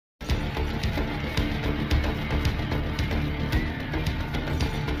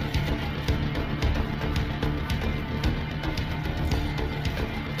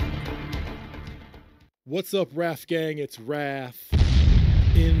What's up, RAF gang? It's RAF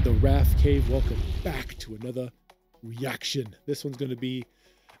in the RAF Cave. Welcome back to another reaction. This one's going to be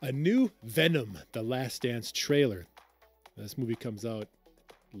a new Venom, The Last Dance trailer. This movie comes out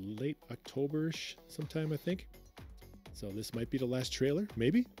late October-ish sometime, I think. So this might be the last trailer,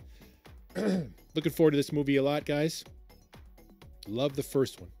 maybe. Looking forward to this movie a lot, guys. Love the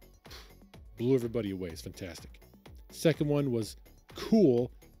first one. Blew everybody away. It's fantastic. Second one was cool,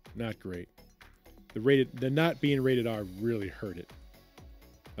 not great. The not being rated R really hurt it.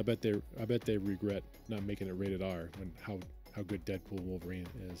 I bet they regret not making it rated R when how good Deadpool and Wolverine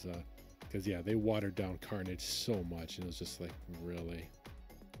is, because yeah, they watered down Carnage so much, and it was just like, really,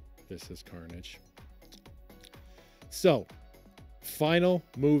 this is Carnage. So, final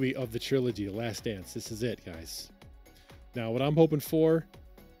movie of the trilogy, The Last Dance. This is it, guys. Now, what I'm hoping for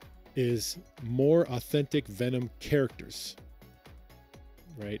is more authentic Venom characters,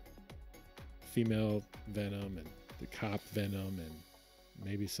 right? Female Venom and the cop Venom, and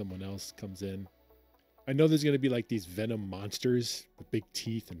maybe someone else comes in. I know there's going to be like these Venom monsters with big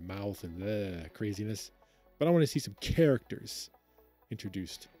teeth and mouth and craziness, but I want to see some characters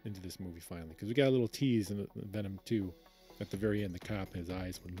introduced into this movie finally, because we got a little tease in Venom 2 at the very end. The cop, his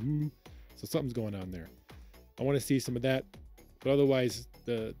eyes went woo, so something's going on there. I want to see some of that, but otherwise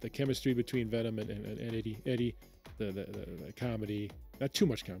the chemistry between Venom and Eddie, the comedy, not too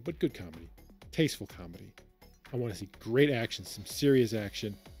much comedy, but good comedy, tasteful comedy. I want to see great action, some serious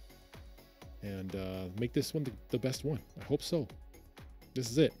action, and make this one the best one. I hope so. This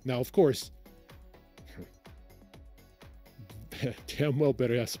is it. Now, of course, damn well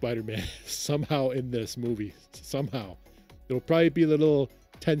better have Spider-Man somehow in this movie. Somehow. It'll probably be a little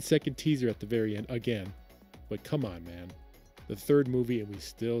 10-second teaser at the very end again. But come on, man. The third movie, and we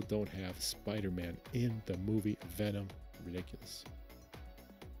still don't have Spider-Man in the movie Venom. Ridiculous.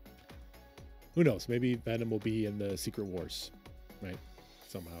 Who knows? Maybe Venom will be in the Secret Wars, right?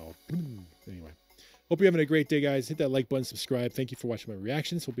 Somehow. Anyway. Hope you're having a great day, guys. Hit that like button, subscribe. Thank you for watching my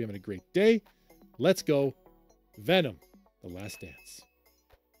reactions. Hope you're having a great day. Let's go. Venom, The Last Dance.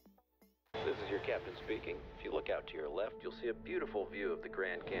 This is your captain speaking. If you look out to your left, you'll see a beautiful view of the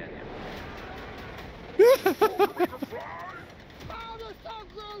Grand Canyon.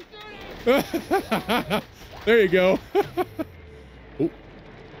 There you go. Oh.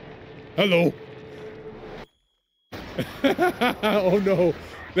 Hello. Oh no.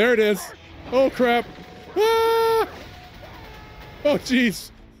 There it is. Oh crap. Ah! Oh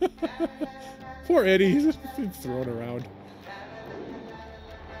jeez. Poor Eddie. He's been thrown around.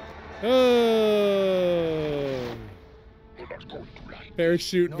 Oh.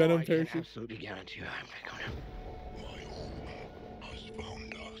 Parachute, Venom parachute. Absolutely guarantee you I'm gonna. My home has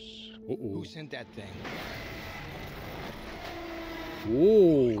found us. Uh-oh. Who sent that thing?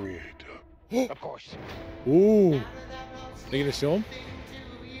 Whoa. Creator. Of course. Ooh. They gonna show him?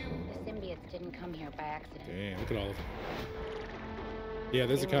 The symbiotes didn't come here by accident. Damn, look at all of them. Yeah,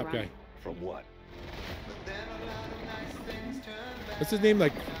 there's a cop guy. From what? What's his name?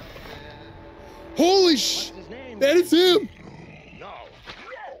 Like, holy sh! What's his name? That is him! No.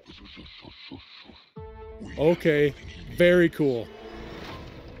 Okay, very cool.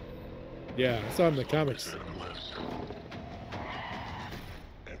 Yeah, I saw him in the comics.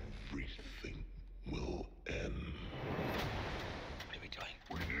 Everything will end. What are we doing?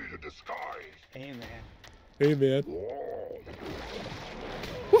 We need a disguise. Hey, man. Hey, man.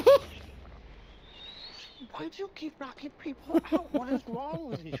 Why do you keep knocking people out? What is wrong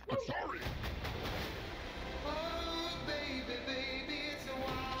with you? I'm sorry.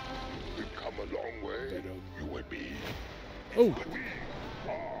 We've come a long way. You and me. Oh. We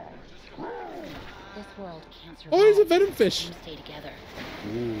are strong. This world can't survive. Oh, he's a Venom fish. We stay together.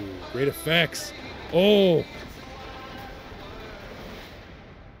 Ooh, great effects. Oh.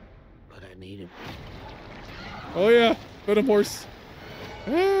 But I need him. Oh, yeah. Venom horse.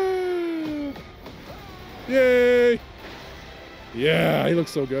 Ah. Yay. Yeah, he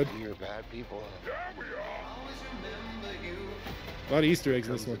looks so good. You're bad people. Yeah, we are. A lot of Easter eggs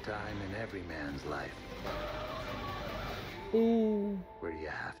in this Comes one. a time in every man's life Ooh. where you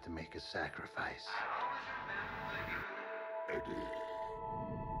have to make a sacrifice. Eddie,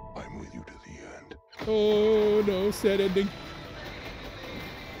 I'm with you to the end. Oh, no. Sad ending.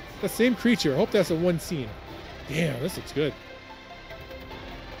 The same creature. I hope that's a one scene. Damn, this looks good.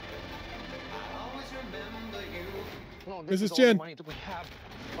 No, This is all Jen. the money that we have.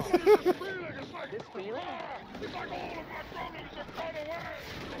 This feeling is like, This feeling? it's like all of my problems have gone away.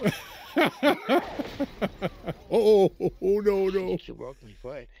 Oh, no, no. You broke my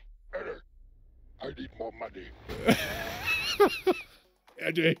foot. Eddie, I need more money.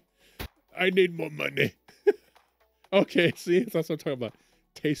 Eddie, I need more money. Okay, see, that's what I'm talking about.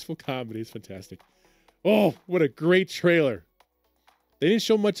 Tasteful comedy is fantastic. Oh, what a great trailer! They didn't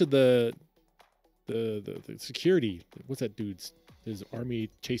show much of the security. What's that dude's? His army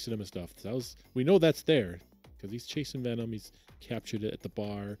chasing him and stuff. We know that's there because he's chasing Venom. He's captured it at the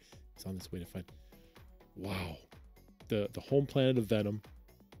bar. He's on this way to find. Wow, the home planet of Venom,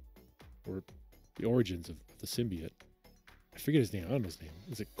 or the origins of the symbiote. I forget his name. I don't know his name.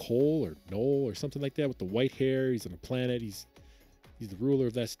 Is it Cole or Noel or something like that with the white hair? He's on a planet. He's the ruler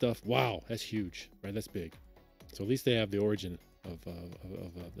of that stuff. Wow, that's huge, right? That's big. So at least they have the origin of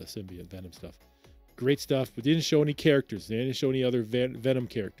the symbiote Venom stuff. Great stuff, but they didn't show any characters. They didn't show any other Venom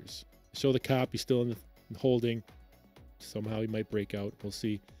characters. They show the cop. He's still in holding. Somehow he might break out. We'll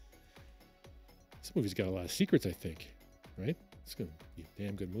see. This movie's got a lot of secrets, I think, right? It's going to be a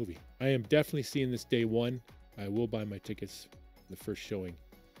damn good movie. I am definitely seeing this day one. I will buy my tickets for the first showing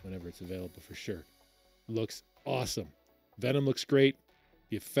whenever it's available for sure. Looks awesome. Venom looks great.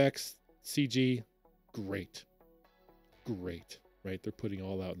 The effects, CG, great. Great, right? They're putting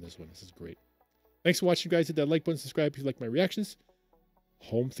all out in this one. This is great. Thanks for watching, guys. Hit that like button, subscribe if you like my reactions.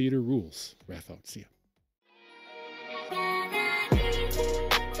 Home theater rules. RAF out. See ya.